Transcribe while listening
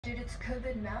did its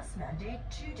COVID mask mandate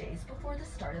 2 days before the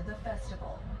start of the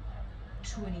festival.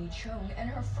 Twinnie Chung and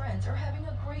her friends are having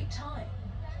a great time.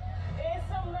 It's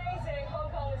amazing. Hong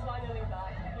Kong is finally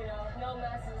back. No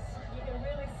masses. You can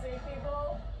really see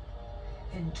people.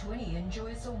 And Twinnie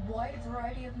enjoys a wide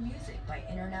variety of music by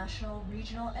international,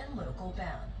 regional, and local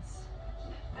bands.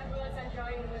 Everyone's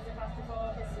enjoying with the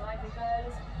festival, its live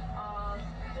events,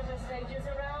 different stages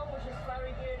around, which is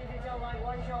very good. If you don't like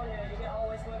one genre, you can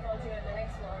always move on to the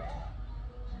next one.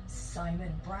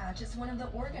 Simon Branch is one of the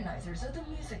organizers of the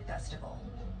music festival.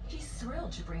 He's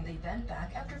thrilled to bring the event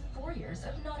back after 4 years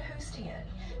of not hosting it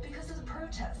because of the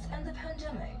protests and the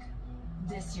pandemic.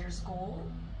 This year's goal?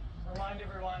 Remind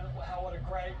everyone what a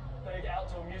great big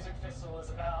outdoor music festival is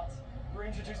about.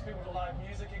 Reintroduce people to live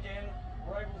music again.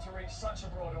 We're able to reach such a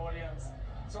broad audience.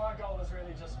 So our goal is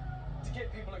really just to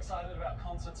get people excited about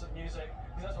concerts and music,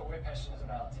 because that's what we're passionate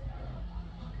about.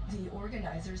 The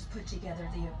organizers put together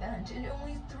the event in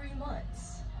only 3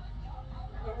 months.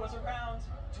 It was around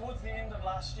towards the end of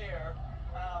last year.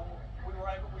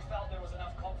 We felt there was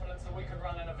enough confidence that we could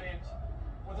run an event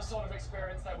with the sort of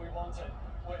experience that we wanted,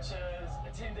 which is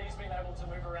attendees being able to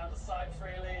move around the site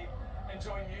freely,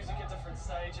 enjoy music at different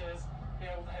stages, be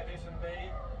able to have F&B.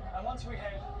 And once we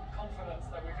had confidence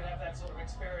that we could have that sort of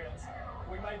experience,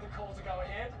 we made the call to go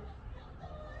ahead.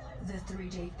 The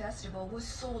 3-day festival was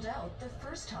sold out the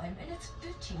first time in its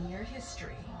 15-year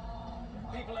history.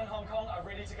 People in Hong Kong are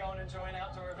ready to go and enjoy an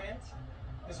outdoor event.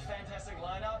 There's a fantastic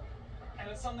lineup, and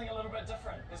it's something a little bit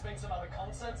different. There's been some other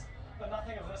concerts, but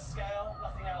nothing of this scale,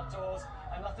 nothing outdoors,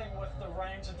 and nothing with the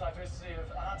range and diversity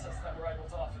of artists that we're able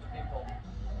to offer to people.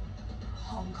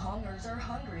 Hong Kongers are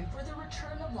hungry for the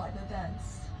return of live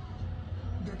events.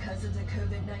 Because of the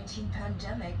COVID-19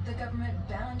 pandemic, the government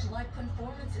banned live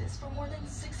performances for more than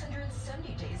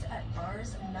 670 days at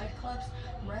bars, nightclubs,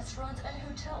 restaurants, and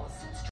hotels since